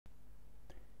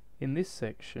In this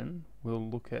section, we'll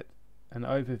look at an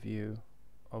overview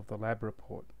of the lab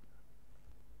report.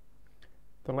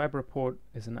 The lab report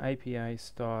is an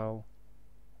APA-style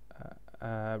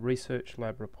research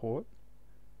lab report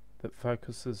that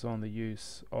focuses on the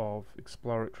use of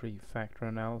exploratory factor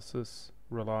analysis,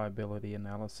 reliability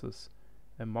analysis,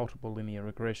 and multiple linear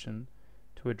regression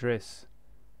to address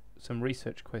some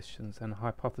research questions and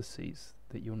hypotheses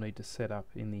that you'll need to set up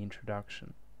in the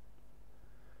introduction.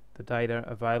 The data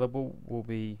available will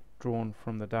be drawn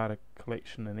from the data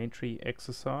collection and entry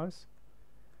exercise.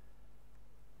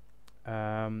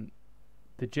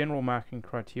 The general marking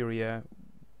criteria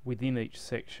within each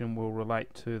section will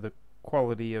relate to the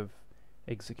quality of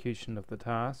execution of the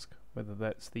task, whether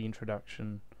that's the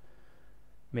introduction,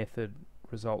 method,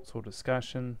 results or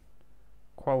discussion,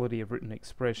 quality of written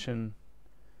expression,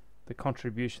 the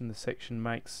contribution the section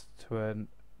makes to a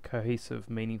cohesive,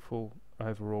 meaningful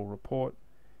overall report,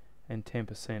 and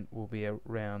 10% will be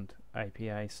around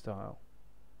APA style.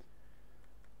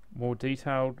 More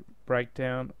detailed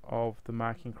breakdown of the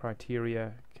marking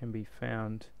criteria can be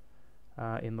found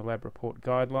in the lab report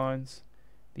guidelines.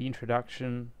 The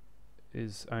introduction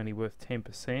is only worth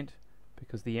 10%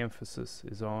 because the emphasis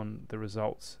is on the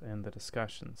results and the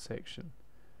discussion section.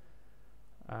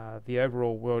 The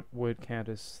overall word count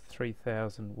is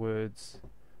 3,000 words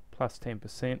plus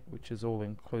 10%, which is all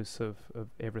inclusive of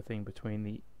everything between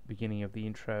the beginning of the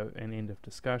intro and end of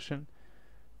discussion,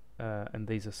 and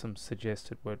these are some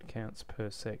suggested word counts per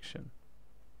section.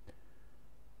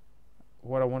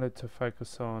 What I wanted to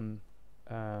focus on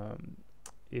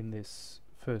in this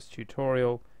first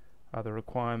tutorial are the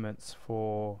requirements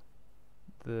for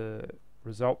the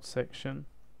results section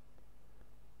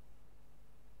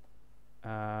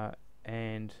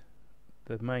and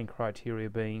the main criteria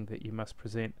being that you must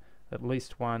present at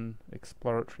least one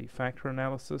exploratory factor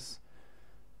analysis.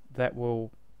 That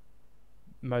will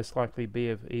most likely be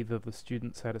of either the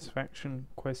student satisfaction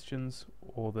questions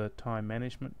or the time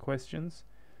management questions.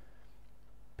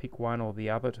 Pick one or the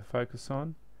other to focus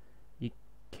on. You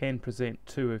can present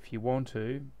two if you want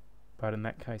to, but in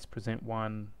that case present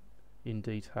one in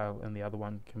detail and the other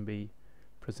one can be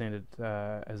presented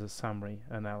as a summary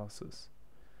analysis.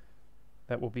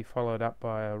 That will be followed up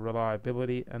by a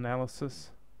reliability analysis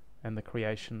and the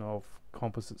creation of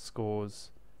composite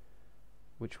scores,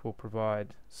 which will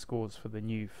provide scores for the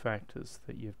new factors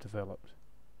that you've developed.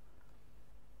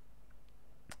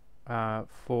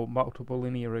 For multiple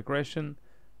linear regression,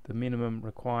 the minimum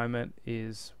requirement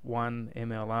is one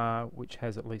MLR, which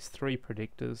has at least 3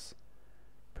 predictors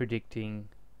predicting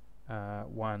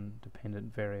one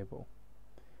dependent variable.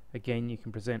 Again, you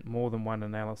can present more than one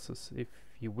analysis if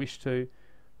you wish to,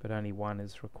 but only one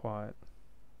is required.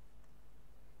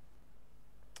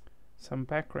 Some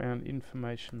background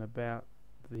information about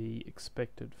the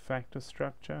expected factor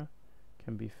structure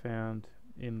can be found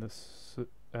in the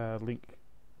link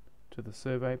to the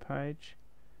survey page.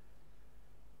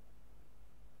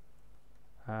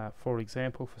 For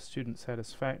example, for student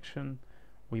satisfaction,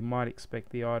 we might expect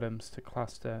the items to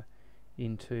cluster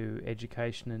into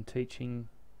education and teaching,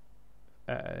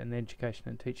 an education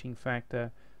and teaching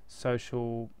factor,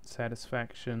 social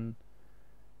satisfaction,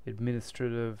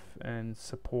 administrative and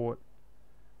support,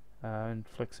 and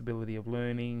flexibility of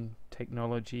learning,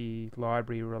 technology,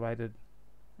 library related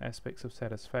aspects of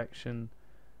satisfaction,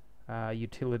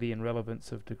 utility and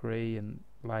relevance of degree, and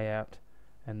layout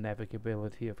and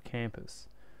navigability of campus.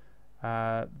 They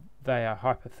are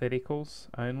hypotheticals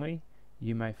only.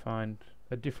 You may find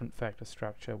a different factor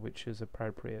structure which is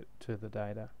appropriate to the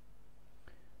data.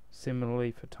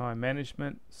 Similarly, for time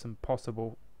management, some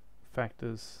possible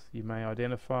factors you may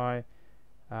identify: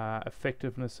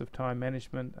 effectiveness of time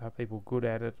management, are people good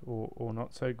at it or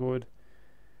not so good?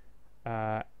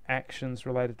 Actions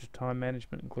related to time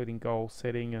management, including goal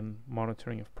setting and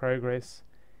monitoring of progress,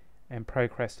 and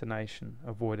procrastination,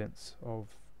 avoidance of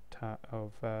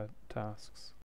tasks.